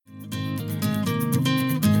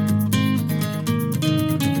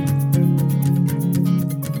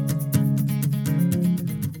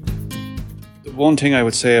one thing I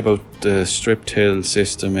would say about the strip till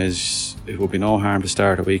system is it would be no harm to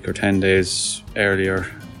start a week or 10 days earlier,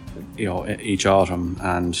 each autumn,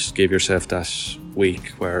 and give yourself that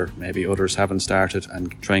week where maybe others haven't started,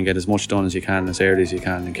 and try and get as much done as you can as early as you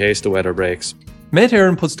can in case the weather breaks. Met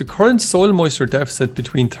Éireann puts the current soil moisture deficit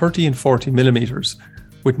between 30 and 40 millimetres.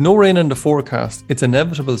 With no rain in the forecast, it's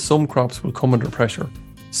inevitable some crops will come under pressure.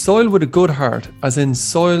 Soil with a good heart, as in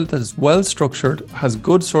soil that is well structured, has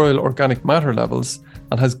good soil organic matter levels,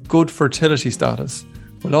 and has good fertility status,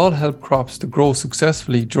 will all help crops to grow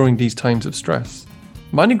successfully during these times of stress.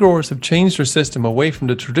 Many growers have changed their system away from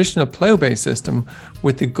the traditional plough-based system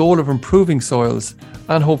with the goal of improving soils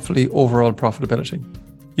and hopefully overall profitability.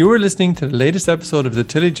 You are listening to the latest episode of The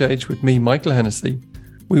Tillage Edge with me, Michael Hennessy.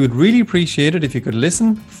 We would really appreciate it if you could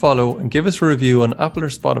listen, follow and give us a review on Apple or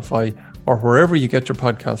Spotify or wherever you get your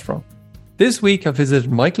podcast from. This week I visited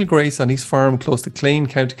Michael Grace on his farm close to Clane,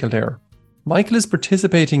 County Kildare. Michael is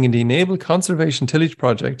participating in the Enable Conservation Tillage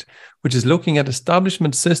project, which is looking at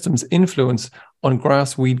establishment systems' influence on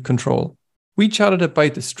grass weed control. We chatted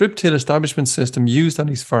about the strip till establishment system used on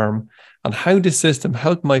his farm and how this system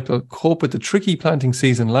helped Michael cope with the tricky planting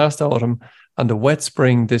season last autumn and the wet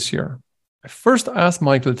spring this year. I first asked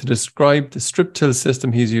Michael to describe the strip till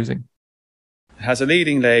system he's using. It has a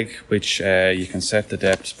leading leg which you can set the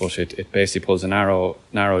depth, but it basically pulls a narrow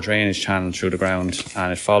drainage channel through the ground,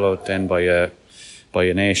 and it followed then by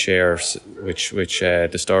an A-share which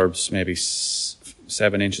disturbs maybe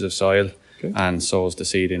 7 inches of soil, okay, and sows the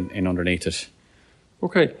seed in underneath it.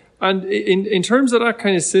 Okay, and in terms of that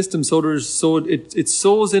kind of system, it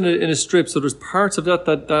sows in a strip, so there's parts of that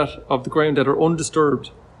of the ground that are undisturbed.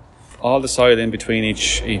 All the soil in between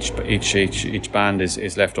each band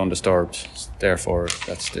is left undisturbed. Therefore,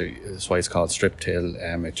 that's why it's called strip till.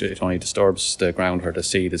 It only disturbs the ground where the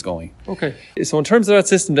seed is going. Okay. So in terms of that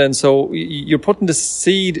system then, so you're putting the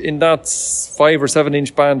seed in that 5 or 7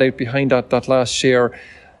 inch band out behind that last share.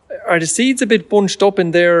 Are the seeds a bit bunched up in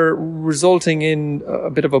there, resulting in a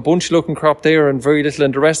bit of a bunchy looking crop there and very little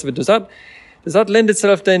in the rest of it? Does that lend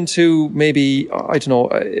itself then to maybe, I don't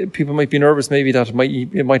know, people might be nervous maybe that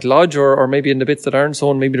it might lodge, or maybe in the bits that aren't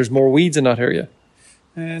sown, maybe there's more weeds in that area?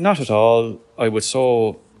 Not at all. I would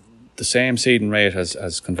sow the same seeding rate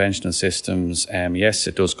as conventional systems. Yes,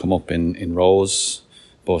 it does come up in rows,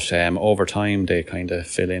 but over time they kind of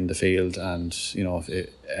fill in the field, and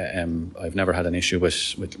I've never had an issue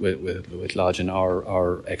with lodging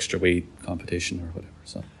or extra weed competition or whatever.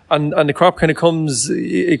 So. And the crop kind of comes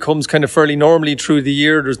kind of fairly normally through the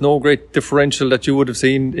year. There's no great differential that you would have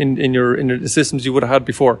seen in the systems you would have had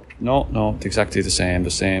before. No, it's exactly the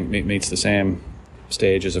same. Meets the same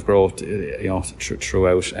stages of growth,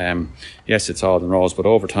 throughout. Yes, it's all in rows, but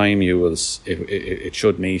over time it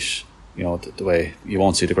should meet, the way you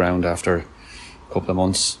won't see the ground after a couple of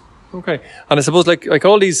months. Okay, and I suppose like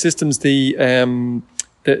all these systems,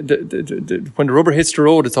 when the rubber hits the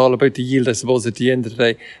road, it's all about the yield, I suppose, at the end of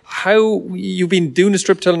the day. How you've been doing the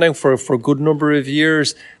strip till now for a good number of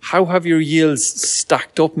years. How have your yields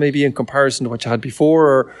stacked up, maybe in comparison to what you had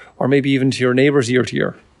before, or maybe even to your neighbours year to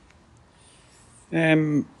year?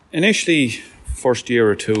 Initially, first year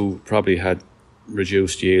or two probably had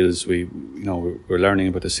reduced yields. We were learning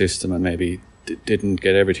about the system and maybe didn't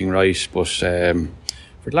get everything right, but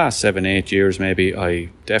for the last 7-8 years, maybe I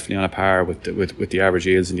definitely on a par with the average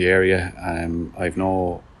yields in the area. I've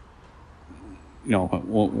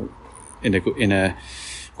in a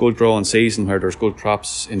good growing season where there's good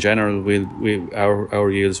crops in general,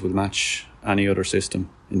 our yields will match any other system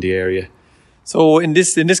in the area. So in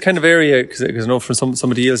this kind of area, because I know from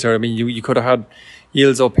some of the yields there, I mean, you could have had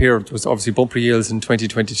yields up here. There was obviously bumper yields in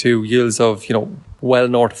 2022, yields of well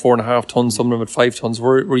north of 4.5 tons, some of them at 5 tons.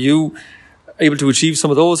 Were you able to achieve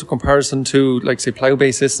some of those in comparison to, like, say,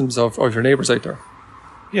 plough-based systems of your neighbours out there?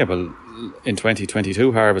 Yeah, well, in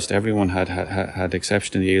 2022 harvest, everyone had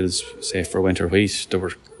exceptional yields, say for winter wheat. They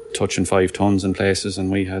were touching 5 tons in places,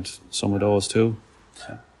 and we had some of those too.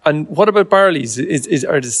 So. And what about barleys?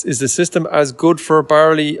 Is the system as good for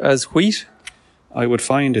barley as wheat? I would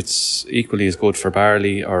find it's equally as good for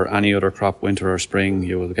barley or any other crop, winter or spring.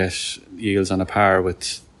 You will get yields on a par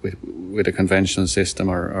with a conventional system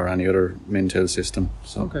or any other min-till system.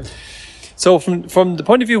 So. Okay. So from the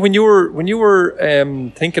point of view, when you were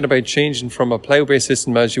thinking about changing from a plough-based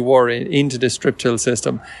system as you were into the strip-till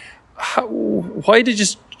system, why did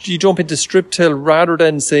you jump into strip-till rather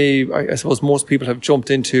than, say, I suppose most people have jumped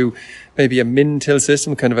into maybe a min-till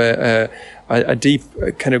system, kind of a deep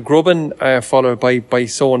kind of grubbing followed by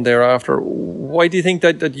sowing thereafter? Why do you think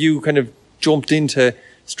that you kind of jumped into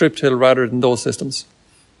strip-till rather than those systems?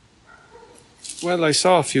 Well, I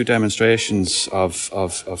saw a few demonstrations of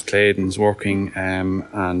Claydon's working,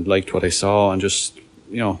 and liked what I saw, and just,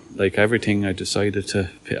 like everything, I decided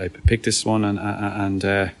I picked this one and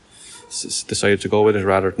decided to go with it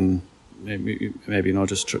rather than maybe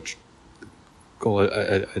just go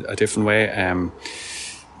a different way.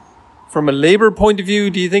 From a labour point of view,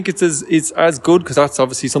 do you think it's as good? Because that's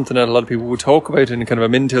obviously something that a lot of people would talk about in kind of a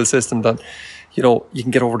min-till system, that you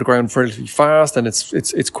can get over the ground relatively fast, and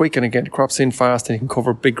it's quick, and get crops in fast, and you can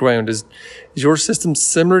cover big ground. Is your system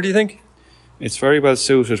similar, do you think? It's very well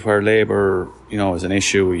suited where labour, is an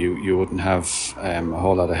issue. You wouldn't have a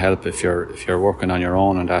whole lot of help if you're working on your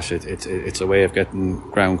own, and that it's a way of getting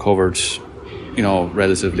ground covered,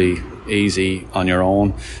 relatively easy on your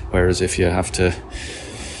own. Whereas if you have to,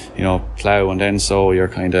 plough and then sow, you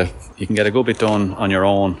can get a good bit done on your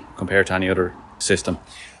own compared to any other system.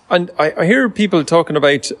 And I hear people talking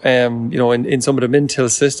about, in some of the min-till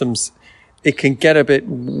systems, it can get a bit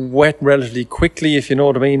wet relatively quickly, if you know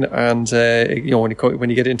what I mean. And, when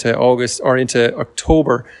you get into August or into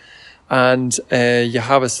October, and you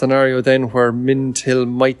have a scenario then where min-till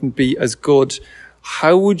mightn't be as good,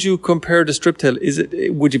 how would you compare the strip till?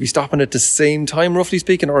 Would you be stopping at the same time, roughly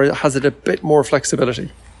speaking, or has it a bit more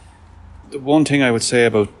flexibility? The one thing I would say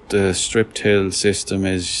about the strip till system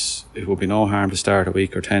is it would be no harm to start a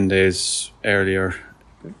week or 10 days earlier,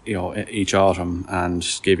 each autumn, and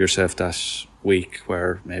give yourself that week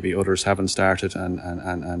where maybe others haven't started,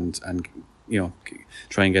 and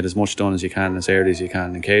try and get as much done as you can as early as you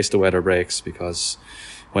can in case the weather breaks, because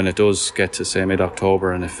when it does get to say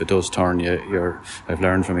mid-October, and if it does turn, I've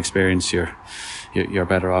learned from experience, you're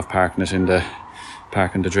better off parking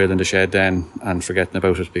the drill in the shed then and forgetting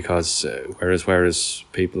about it, because whereas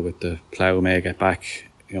people with the plough may get back,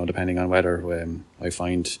 depending on weather. I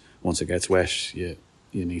find once it gets wet, you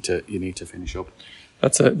need to finish up.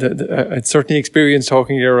 That's it's certainly experience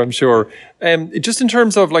talking here, I'm sure. Just in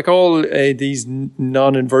terms of like all these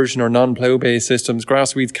non-inversion or non-plough based systems,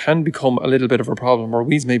 grass weeds can become a little bit of a problem, or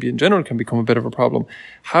weeds maybe in general can become a bit of a problem.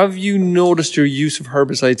 Have you noticed your use of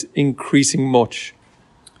herbicides increasing much?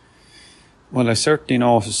 Well, I certainly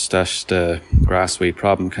noticed that the grassweed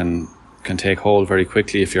problem can take hold very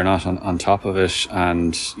quickly if you're not on top of it.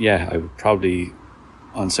 And I would probably,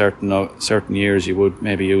 on certain years, you would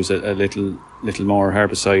maybe use a little more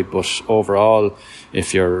herbicide. But overall,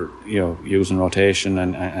 if you're using rotation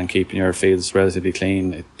and keeping your fields relatively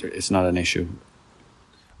clean, it's not an issue.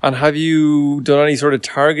 And have you done any sort of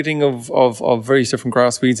targeting of various different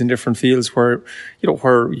grass weeds in different fields where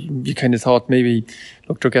you kind of thought maybe,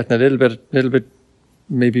 look, they're getting a little bit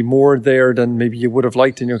maybe more there than maybe you would have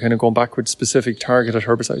liked, and you're kind of going back with specific targeted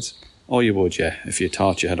herbicides? Oh, you would, yeah. If you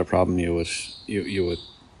thought you had a problem, you would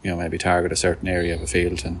maybe target a certain area of a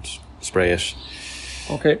field and spray it.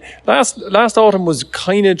 Okay. Last autumn was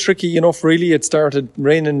kind of tricky enough, really. It started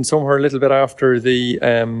raining somewhere a little bit after the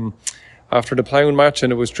ploughing match,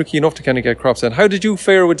 and it was tricky enough to kind of get crops in. How did you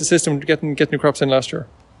fare with the system getting your crops in last year?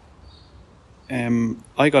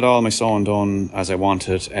 I got all my sowing done as I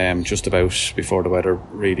wanted, just about before the weather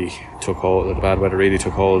really took hold. The bad weather really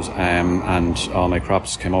took hold, and all my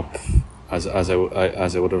crops came up as I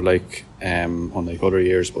would have liked, unlike other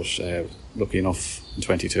years. But lucky enough in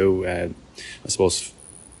 22, I suppose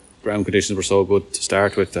ground conditions were so good to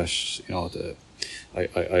start with that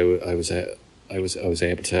I was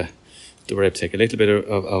able to. They were able to take a little bit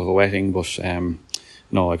of a wetting, but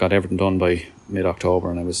I got everything done by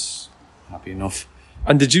mid-October, and I was happy enough.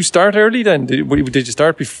 And did you start early then? Did you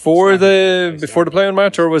start before the ploughing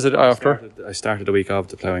match, or was it after? I started the week of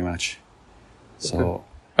the ploughing match. So,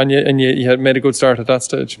 okay. And you had made a good start at that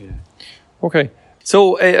stage. Yeah. Okay.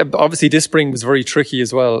 So obviously this spring was very tricky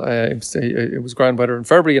as well. It was grand weather in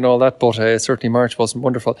February and all that, but certainly March wasn't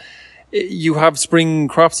wonderful. You have spring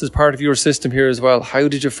crops as part of your system here as well. How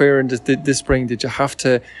did you fare in this spring? Did you have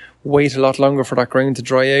to wait a lot longer for that ground to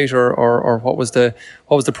dry out, or what was the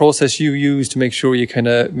process you used to make sure you kind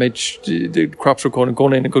of made the crops were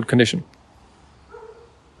going in a good condition?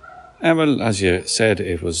 Well, as you said,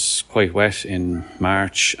 it was quite wet in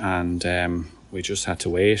March, and we just had to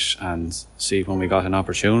wait and see when we got an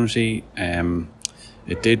opportunity.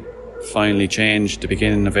 It did finally change the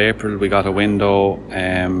beginning of April. We got a window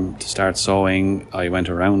to start sowing. I went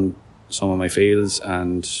around some of my fields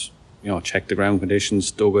and checked the ground conditions,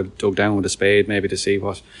 dug down with a spade maybe to see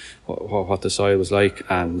what the soil was like,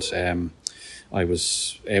 and I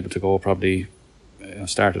was able to go probably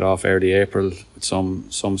started off early April with some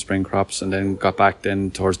spring crops, and then got back then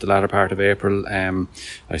towards the latter part of April.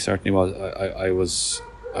 I certainly was.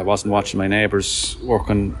 I wasn't watching my neighbours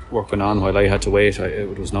working on while I had to wait. I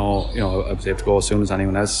was able to go as soon as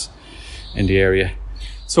anyone else in the area.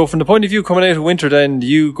 So from the point of view coming out of winter then, do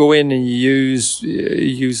you go in and you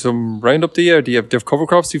use some Roundup, do you have cover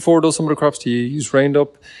crops before those some of the crops? Do you use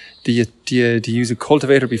Roundup? Do you use a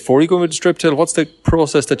cultivator before you go with the strip till? What's the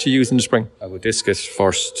process that you use in the spring? I would disc it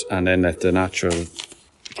first and then let the natural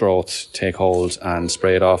growth take hold and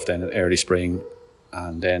spray it off then early spring,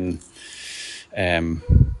 and then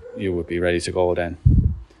you would be ready to go then.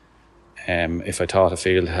 If I thought a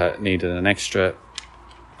field needed an extra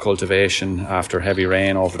cultivation after heavy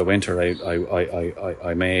rain over the winter,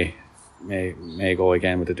 I may go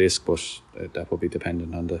again with the disc, but that would be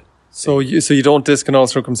dependent on the. So you don't disc in all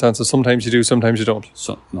circumstances. Sometimes you do, sometimes you don't.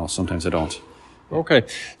 No, sometimes I don't. Okay.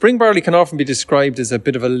 Spring barley can often be described as a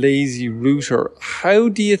bit of a lazy rooter. How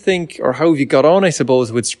do you think, or how have you got on, I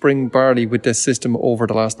suppose, with spring barley with this system over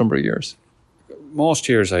the last number of years? Most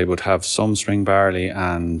years I would have some spring barley,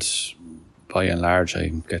 and by and large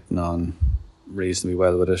I'm getting on reasonably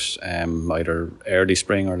well with it. Either early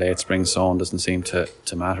spring or late spring sown doesn't seem to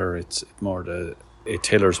matter. It's more it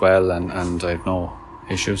tillers well, and I have no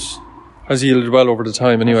issues. Has yielded well over the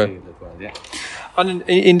time anyway. Well, yeah. And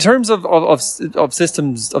in terms of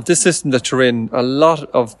systems, of this system that you're in, a lot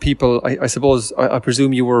of people, I suppose, I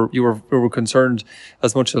presume you were concerned,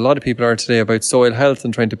 as much as a lot of people are today, about soil health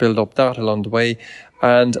and trying to build up that along the way.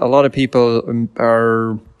 And a lot of people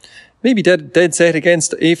are maybe dead set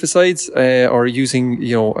against aphicides or using,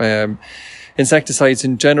 insecticides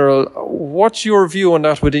in general. What's your view on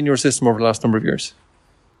that within your system over the last number of years?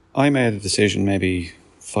 I made a decision maybe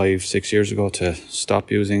 5-6 years ago to stop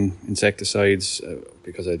using insecticides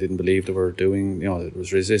because I didn't believe they were doing, there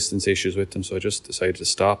was resistance issues with them, so I just decided to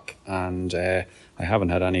stop, and I haven't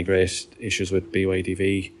had any great issues with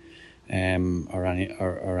BYDV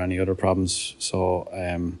or any other problems. So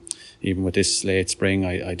even with this late spring,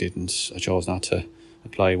 I chose not to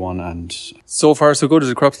apply one, and so far so good. Is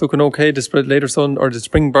the crops looking okay? The spread later sun or the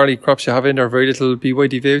spring barley crops you have in, there very little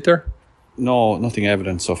BYDV out there? No, nothing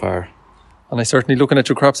evident so far. And I certainly, looking at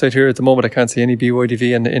your crops out here at the moment, I can't see any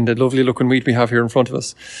BYDV in the lovely looking wheat we have here in front of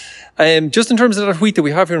us. Just in terms of that wheat that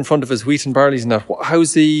we have here in front of us, wheat and barley and that,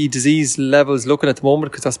 how's the disease levels looking at the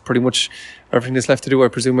moment? Because that's pretty much everything that's left to do, I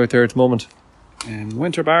presume, out there at the moment.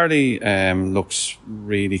 Winter barley looks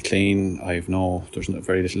really clean. There's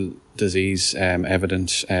very little disease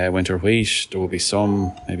evident. Winter wheat, there will be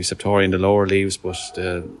some, maybe septoria in the lower leaves, but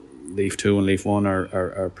the leaf 2 and leaf 1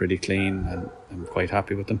 are pretty clean, and I'm quite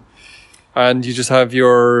happy with them. And you just have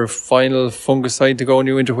your final fungicide to go in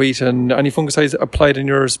your winter wheat, and any fungicides applied in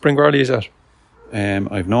your spring barley, is that?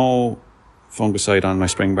 I've no fungicide on my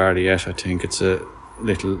spring barley yet. I think it's a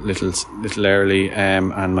little early,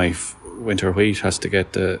 and my winter wheat has to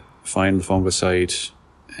get the final fungicide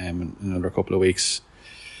in another couple of weeks.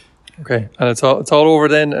 Okay, and it's all over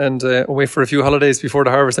then, and wait for a few holidays before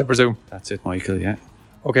the harvest, I presume. That's it, Michael. Yeah.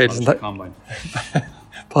 Okay, combine.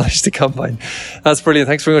 Polish the combine. That's brilliant.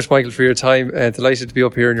 Thanks very much, Michael, for your time. Delighted to be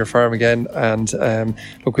up here in your farm again, and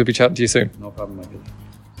look, we'll be chatting to you soon. No problem, Michael.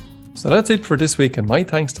 So that's it for this week, and my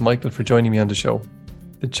thanks to Michael for joining me on the show.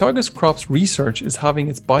 The Teagasc Crops Research is having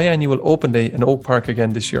its biannual open day in Oak Park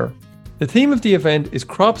again this year. The theme of the event is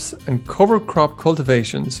crops and cover crop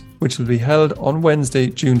cultivations, which will be held on Wednesday,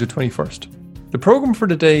 June the 21st. The programme for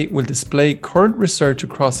the day will display current research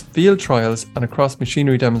across field trials and across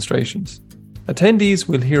machinery demonstrations. Attendees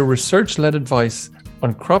will hear research-led advice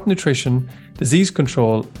on crop nutrition, disease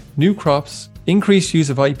control, new crops, increased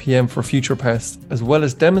use of IPM for future pests, as well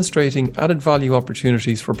as demonstrating added value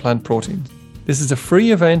opportunities for plant proteins. This is a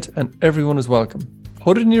free event and everyone is welcome.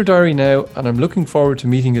 Put it in your diary now, and I'm looking forward to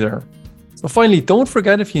meeting you there. So finally, don't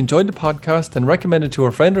forget, if you enjoyed the podcast, then recommend it to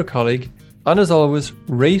a friend or colleague. And as always,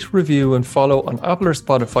 rate, review and follow on Apple or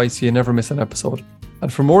Spotify so you never miss an episode.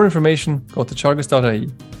 And for more information, go to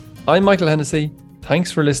teagasc.ie. I'm Michael Hennessy.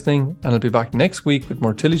 Thanks for listening, and I'll be back next week with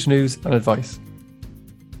more tillage news and advice.